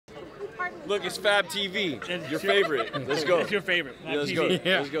Look, it's FabTV. Your favorite. Let's go. It's your favorite. Yeah, let's go. FabTV.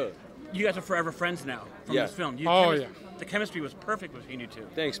 Yeah. Let's go. You guys are forever friends now from this film. The chemistry was perfect between you two.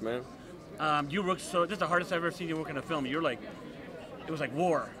 Thanks, man. You worked so. This is the hardest I've ever seen you work in a film. You're like, it was like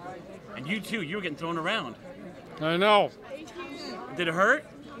war, and you too. You were getting thrown around. I know. Did it hurt?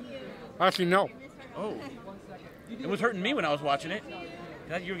 Actually, no. Oh, it was hurting me when I was watching it.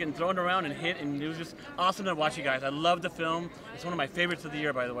 You were getting thrown around and hit, and it was just awesome to watch you guys. I love the film. It's one of my favorites of the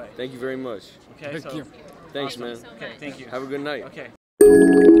year, by the way. Thank you very much. Okay, Thank you. Thanks, awesome. man. Okay, thank you. Have a good night. Okay.